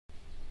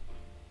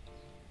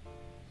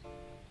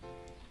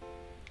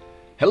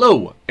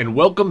Hello, and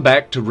welcome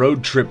back to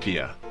Road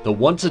TRipVIA, the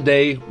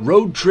once-a-day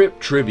road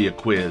trip trivia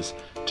quiz.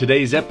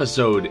 Today's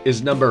episode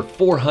is number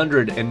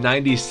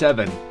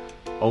 497.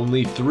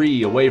 Only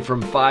 3 away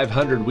from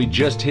 500. We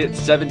just hit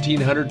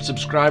 1,700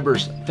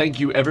 subscribers. Thank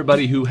you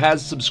everybody who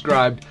has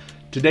subscribed.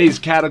 Today's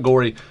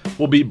category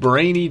will be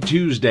Brainy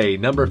Tuesday,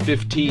 number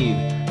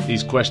 15.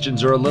 These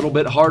questions are a little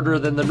bit harder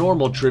than the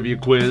normal trivia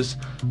quiz,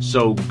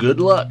 so good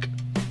luck.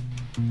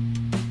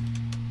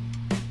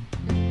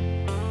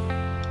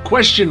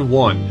 Question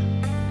 1.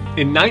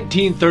 In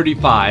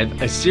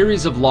 1935, a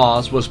series of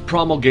laws was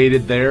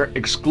promulgated there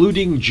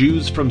excluding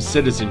Jews from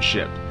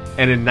citizenship.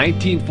 And in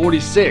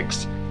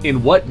 1946,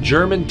 in what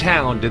German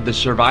town did the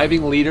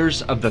surviving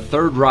leaders of the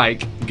Third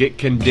Reich get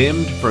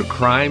condemned for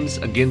crimes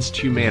against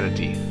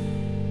humanity?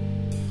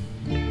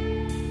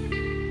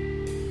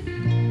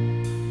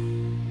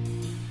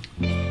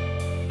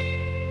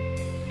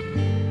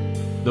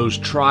 Those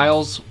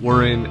trials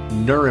were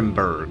in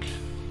Nuremberg.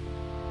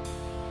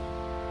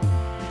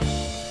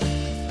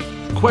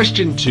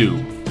 Question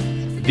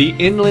 2. The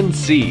Inland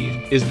Sea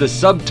is the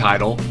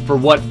subtitle for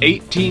what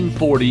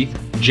 1840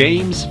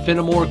 James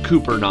Fenimore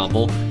Cooper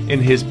novel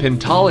in his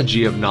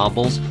pentology of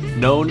novels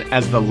known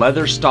as The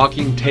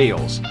Leather-Stocking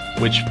Tales,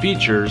 which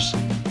features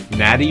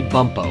Natty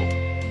Bumppo.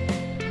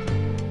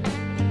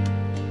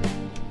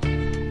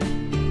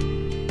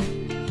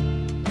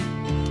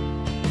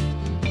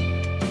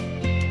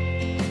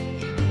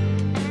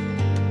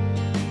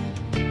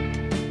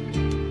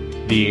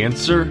 The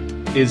answer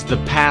is The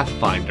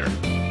Pathfinder.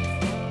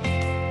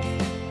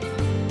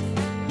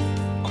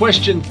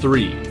 Question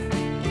 3.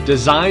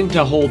 Designed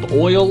to hold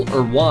oil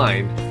or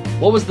wine,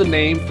 what was the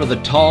name for the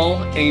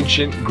tall,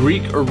 ancient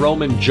Greek or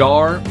Roman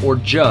jar or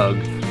jug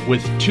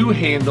with 2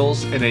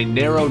 handles and a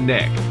narrow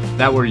neck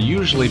that were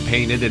usually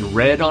painted in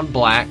red on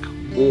black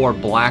or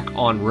black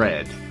on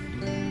red?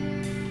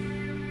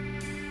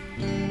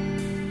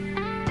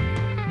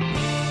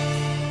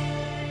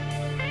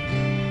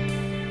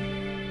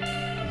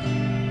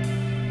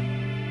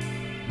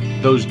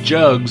 Those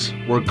jugs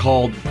were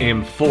called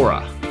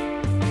amphora.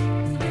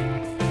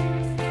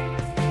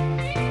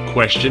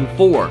 Question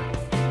 4.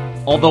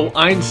 Although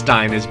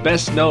Einstein is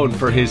best known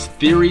for his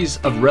theories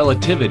of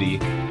relativity,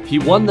 he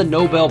won the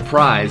Nobel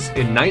Prize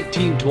in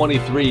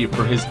 1923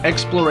 for his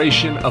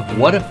exploration of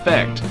what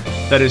effect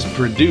that is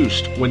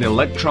produced when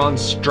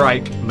electrons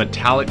strike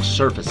metallic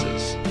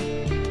surfaces.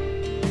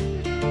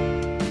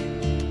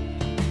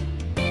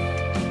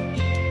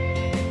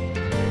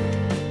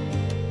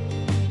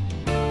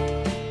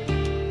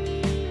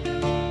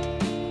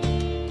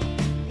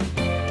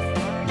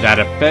 That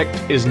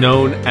effect is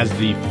known as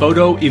the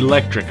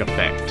photoelectric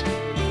effect.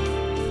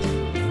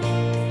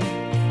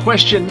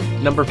 Question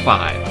number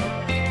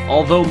 5.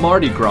 Although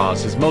Mardi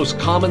Gras is most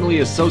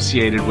commonly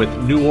associated with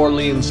New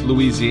Orleans,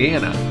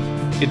 Louisiana,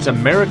 its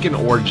American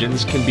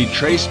origins can be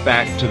traced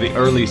back to the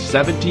early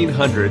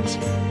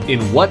 1700s in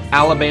what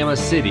Alabama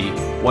city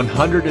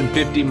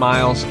 150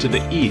 miles to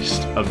the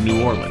east of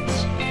New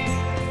Orleans?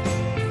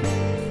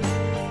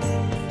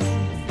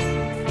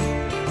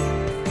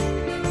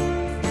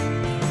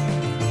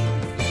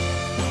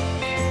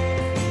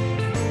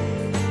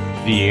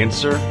 The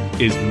answer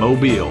is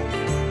Mobile.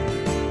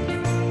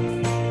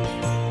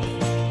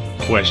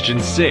 Question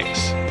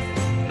 6.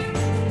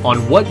 On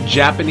what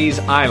Japanese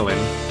island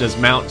does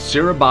Mount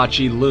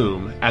Suribachi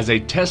loom as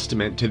a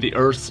testament to the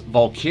Earth's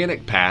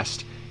volcanic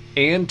past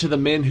and to the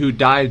men who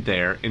died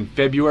there in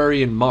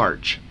February and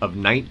March of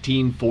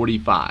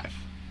 1945?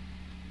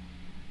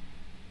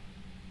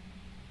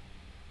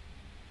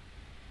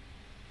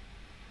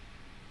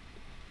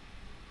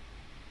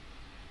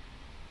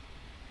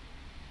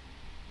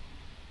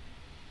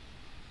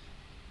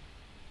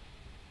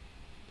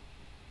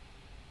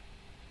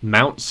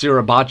 Mount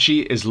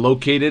Suribachi is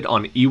located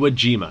on Iwo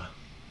Jima.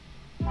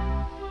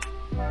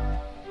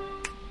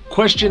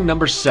 Question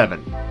number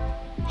 7.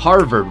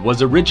 Harvard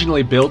was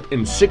originally built in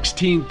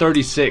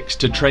 1636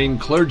 to train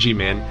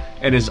clergymen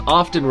and is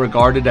often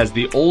regarded as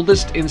the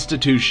oldest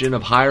institution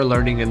of higher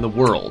learning in the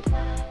world.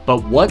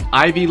 But what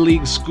Ivy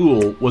League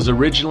school was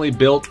originally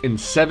built in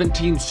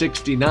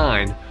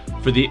 1769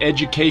 for the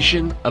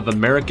education of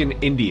American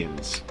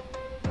Indians?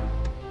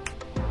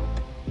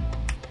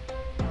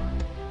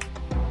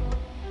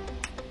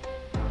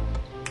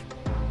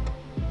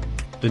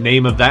 The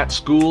name of that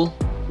school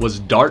was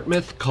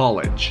Dartmouth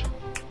College.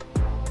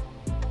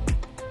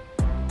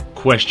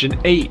 Question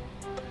 8.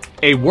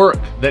 A work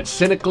that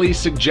cynically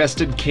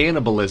suggested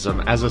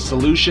cannibalism as a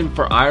solution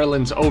for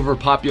Ireland's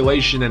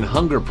overpopulation and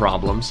hunger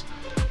problems,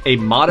 A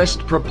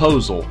Modest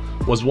Proposal,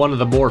 was one of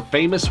the more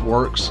famous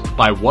works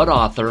by what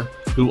author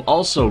who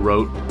also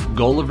wrote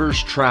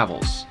Gulliver's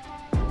Travels?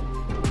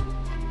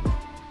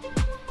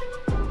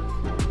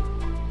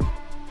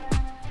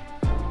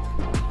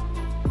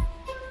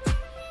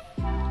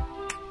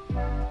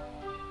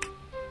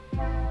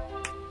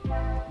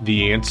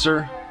 The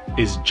answer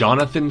is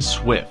Jonathan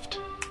Swift.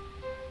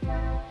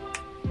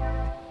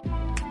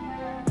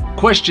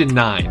 Question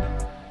 9.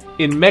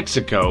 In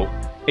Mexico,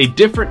 A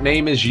different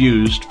name is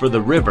used for the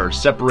river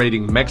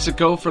separating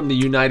Mexico from the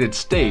United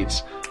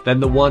States than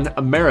the one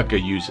America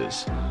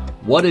uses.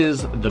 What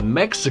is the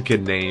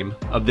Mexican name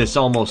of this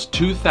almost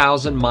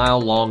 2,000-mile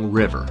long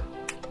river?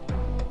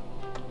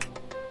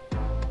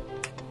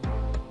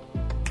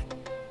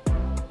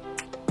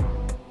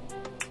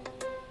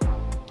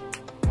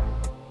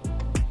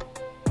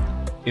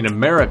 In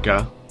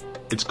America,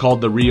 it's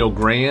called the Rio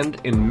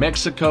Grande. In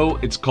Mexico,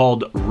 it's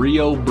called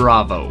Rio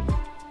Bravo.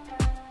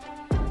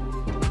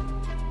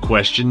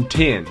 Question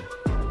 10.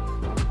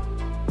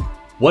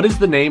 What is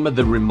the name of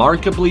the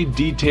remarkably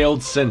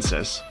detailed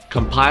census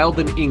compiled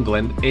in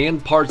England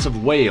and parts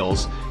of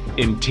Wales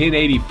in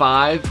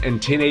 1085 and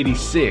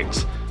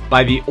 1086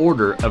 by the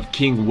order of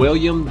King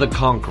William the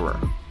Conqueror?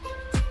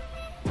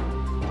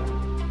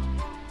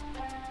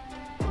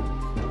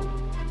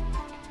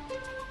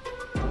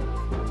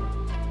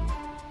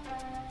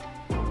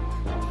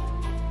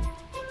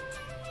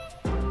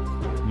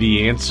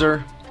 The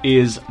answer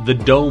is the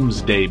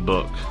Domesday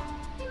Book.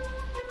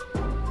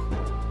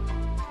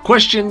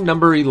 Question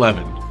number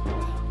 11.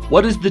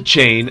 What is the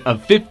chain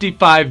of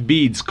 55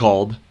 beads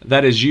called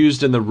that is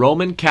used in the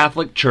Roman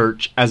Catholic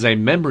Church as a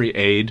memory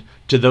aid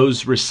to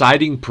those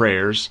reciting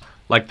prayers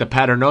like the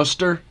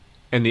Paternoster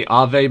and the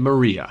Ave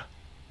Maria?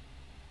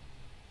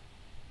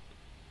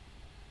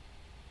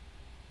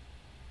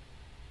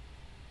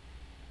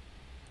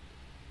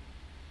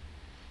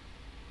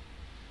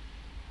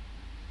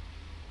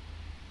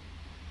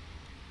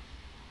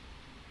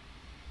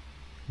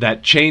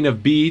 That chain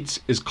of beads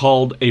is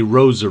called a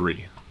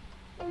rosary.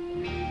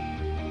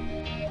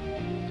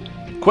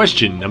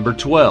 Question number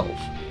 12.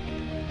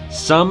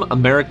 Some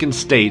American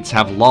states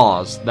have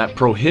laws that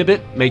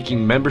prohibit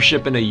making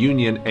membership in a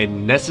union a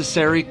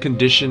necessary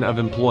condition of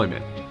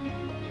employment.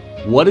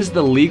 What is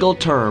the legal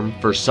term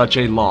for such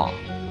a law?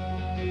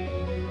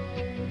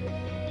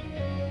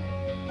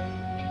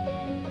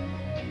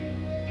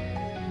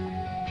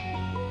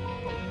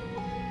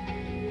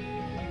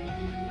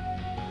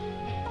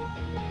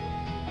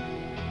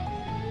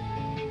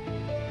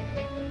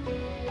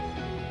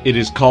 It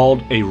is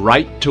called a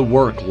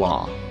right-to-work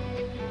law.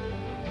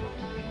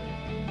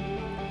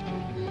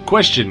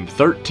 Question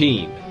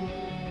 13.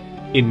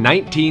 In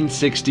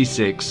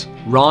 1966,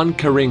 Ron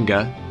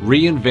Karenga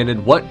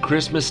reinvented what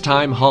Christmas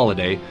time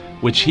holiday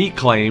which he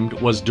claimed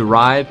was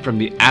derived from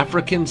the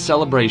African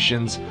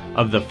celebrations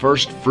of the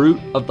first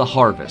fruit of the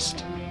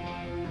harvest.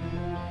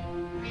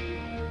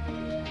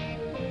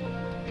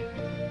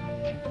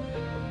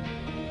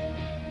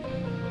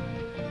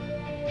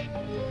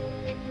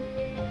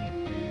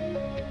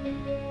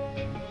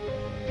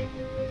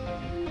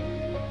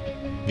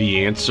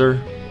 The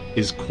answer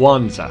is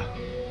Kwanzaa.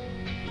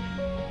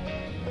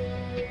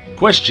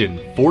 Question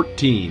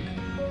 14.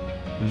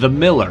 The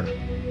miller,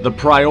 the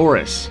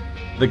prioress,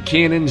 the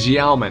canon's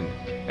yeoman,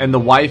 and the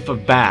wife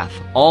of Bath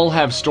all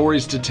have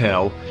stories to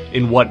tell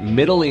in what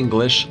Middle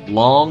English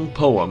long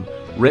poem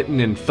written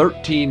in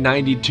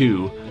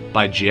 1392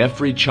 by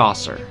Geoffrey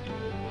Chaucer?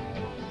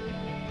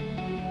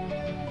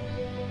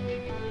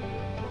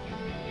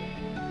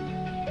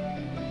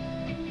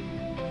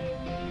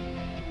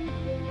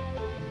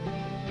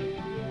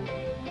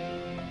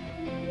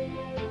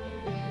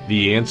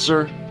 The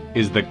answer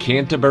is the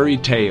Canterbury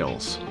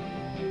Tales.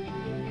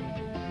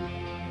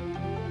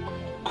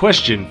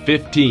 Question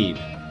 15.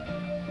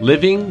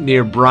 Living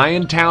near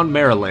Bryantown,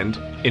 Maryland,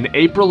 in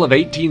April of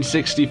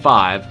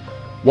 1865,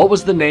 what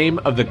was the name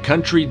of the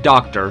country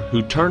doctor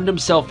who turned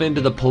himself into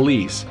the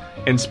police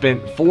and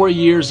spent 4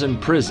 years in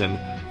prison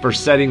for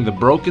setting the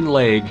broken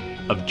leg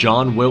of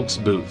John Wilkes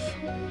Booth?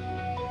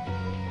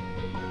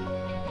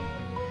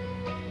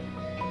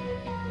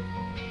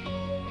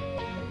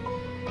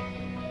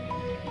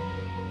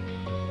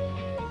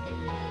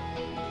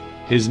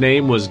 His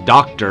name was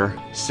Dr.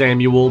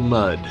 Samuel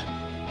Mudd.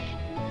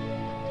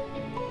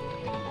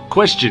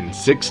 Question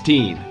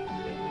 16.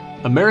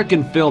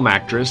 American film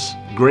actress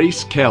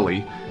Grace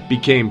Kelly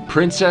became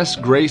Princess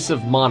Grace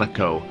of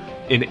Monaco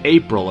in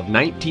April of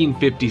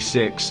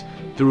 1956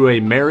 through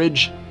a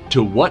marriage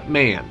to what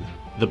man,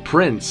 the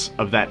prince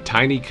of that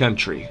tiny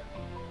country?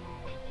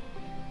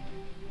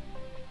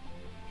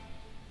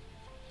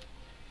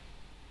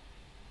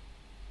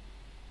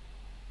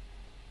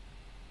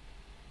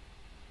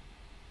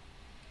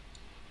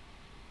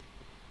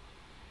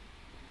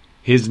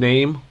 His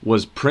name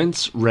was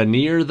Prince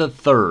Rainier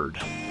III.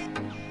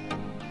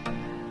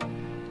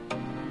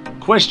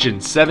 Question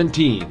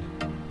 17.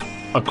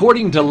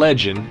 According to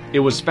legend, it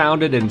was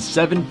founded in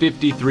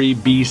 753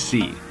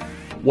 BC.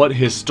 What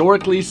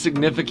historically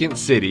significant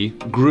city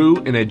grew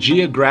in a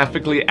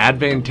geographically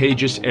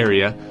advantageous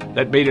area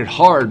that made it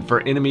hard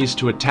for enemies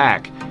to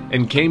attack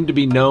and came to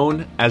be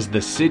known as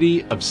the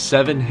City of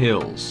Seven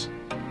Hills?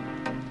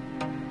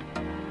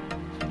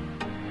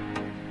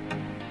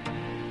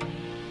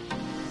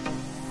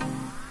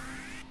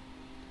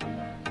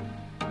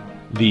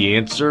 The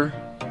answer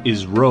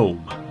is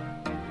Rome.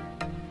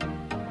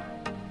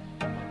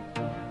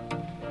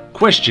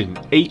 Question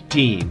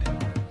 18.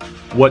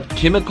 What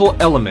chemical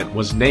element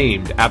was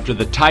named after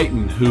the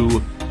Titan who,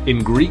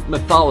 in Greek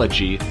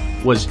mythology,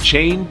 was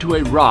chained to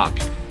a rock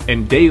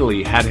and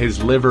daily had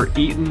his liver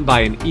eaten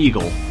by an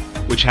eagle,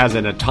 which has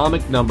an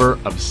atomic number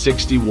of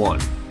 61?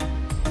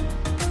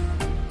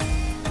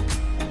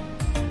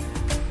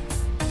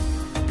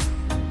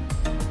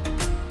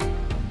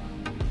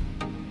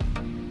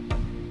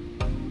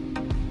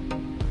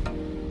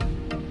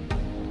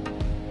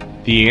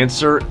 The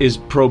answer is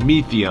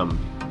promethium,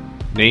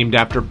 named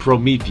after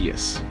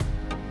Prometheus.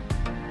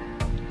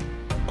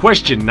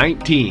 Question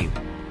 19.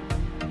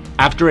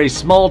 After a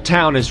small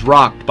town is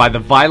rocked by the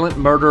violent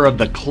murder of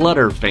the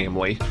Clutter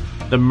family,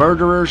 the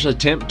murderers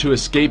attempt to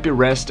escape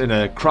arrest in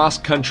a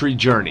cross-country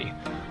journey.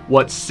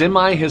 What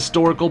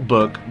semi-historical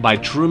book by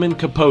Truman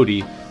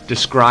Capote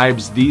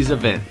describes these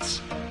events?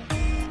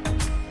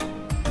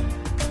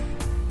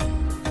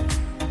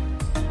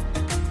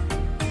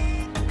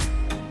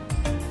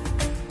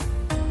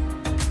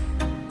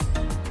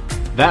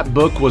 That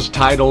book was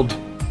titled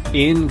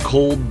In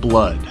Cold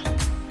Blood.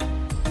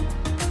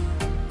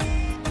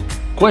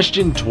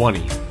 Question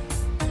 20.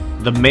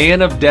 The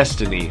Man of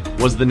Destiny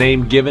was the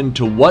name given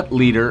to what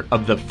leader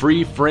of the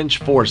Free French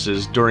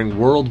forces during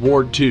World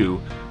War II,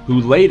 who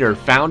later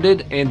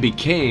founded and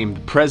became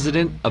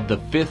President of the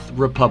Fifth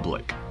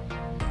Republic?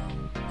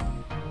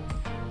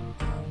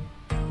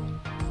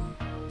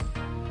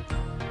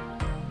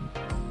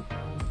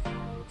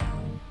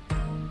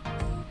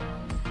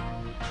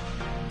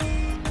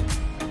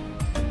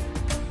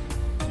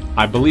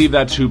 I believe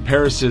that's who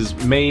Paris's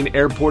main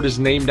airport is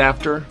named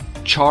after,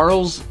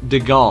 Charles de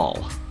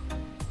Gaulle.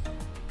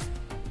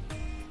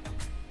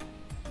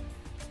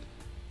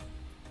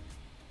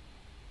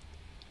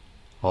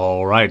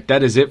 All right,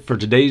 that is it for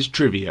today's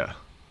trivia.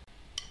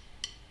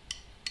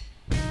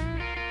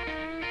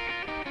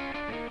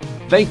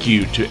 Thank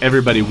you to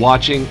everybody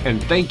watching,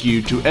 and thank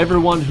you to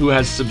everyone who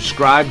has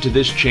subscribed to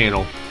this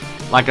channel.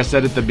 Like I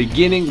said at the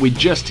beginning, we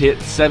just hit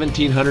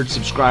 1,700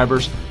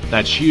 subscribers.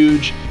 That's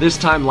huge. This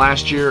time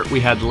last year, we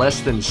had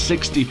less than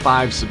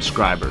 65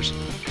 subscribers.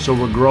 So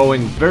we're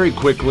growing very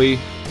quickly.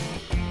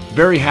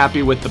 Very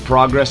happy with the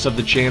progress of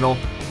the channel.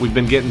 We've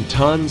been getting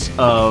tons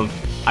of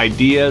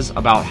ideas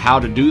about how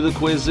to do the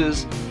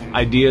quizzes,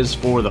 ideas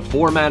for the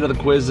format of the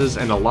quizzes,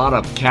 and a lot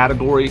of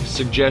category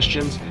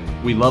suggestions.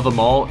 We love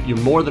them all. You're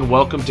more than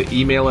welcome to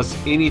email us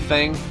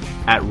anything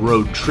at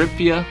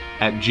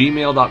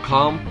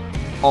roadtripvia@gmail.com.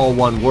 All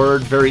one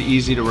word, very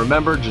easy to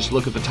remember. Just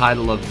look at the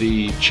title of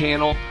the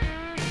channel.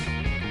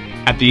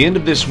 At the end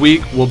of this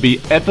week will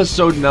be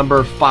episode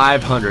number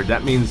 500.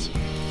 That means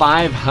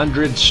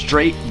 500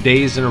 straight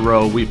days in a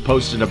row we've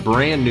posted a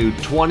brand new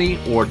 20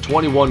 or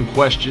 21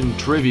 question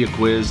trivia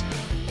quiz.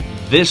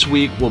 This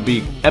week will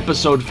be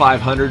episode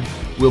 500.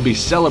 We'll be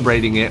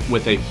celebrating it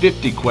with a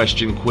 50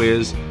 question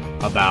quiz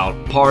about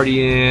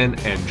partying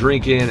and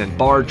drinking and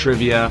bar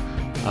trivia.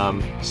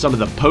 Some of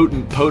the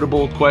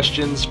potable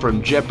questions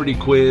from Jeopardy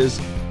quiz.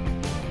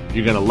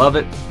 You're gonna love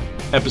it.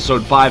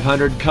 Episode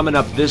 500 coming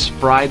up this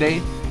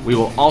Friday. We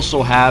will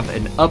also have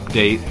an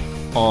update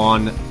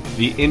on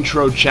the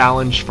intro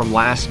challenge from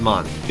last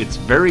month. It's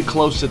very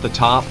close at the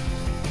top.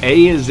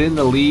 A is in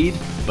the lead,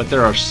 but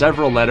there are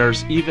several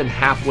letters even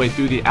halfway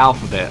through the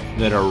alphabet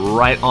that are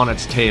right on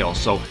its tail.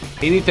 So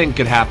anything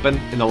could happen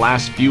in the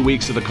last few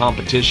weeks of the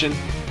competition.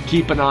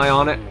 Keep an eye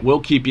on it.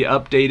 We'll keep you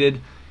updated.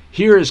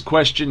 Here is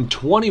question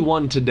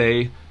 21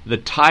 today, the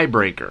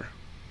tiebreaker.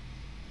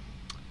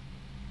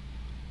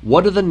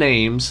 What are the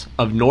names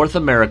of North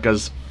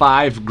America's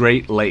 5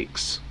 Great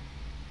Lakes?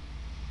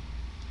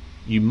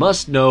 You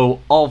must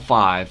know all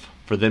 5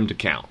 for them to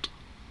count.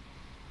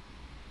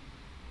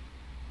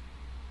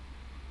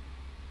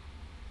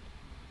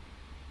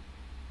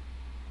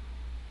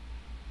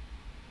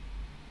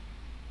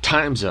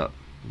 Time's up.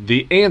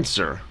 The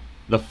answer,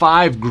 the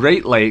 5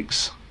 Great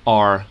Lakes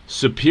are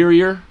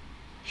Superior,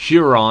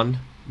 Huron,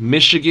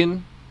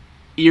 Michigan,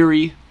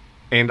 Erie,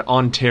 and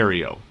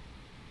Ontario.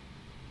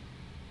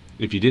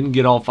 If you didn't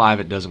get all 5,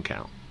 it doesn't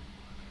count.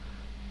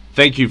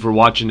 Thank you for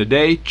watching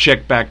today.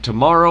 Check back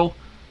tomorrow.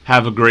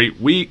 Have a great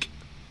week.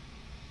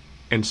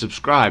 And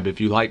subscribe if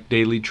you like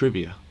daily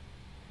trivia.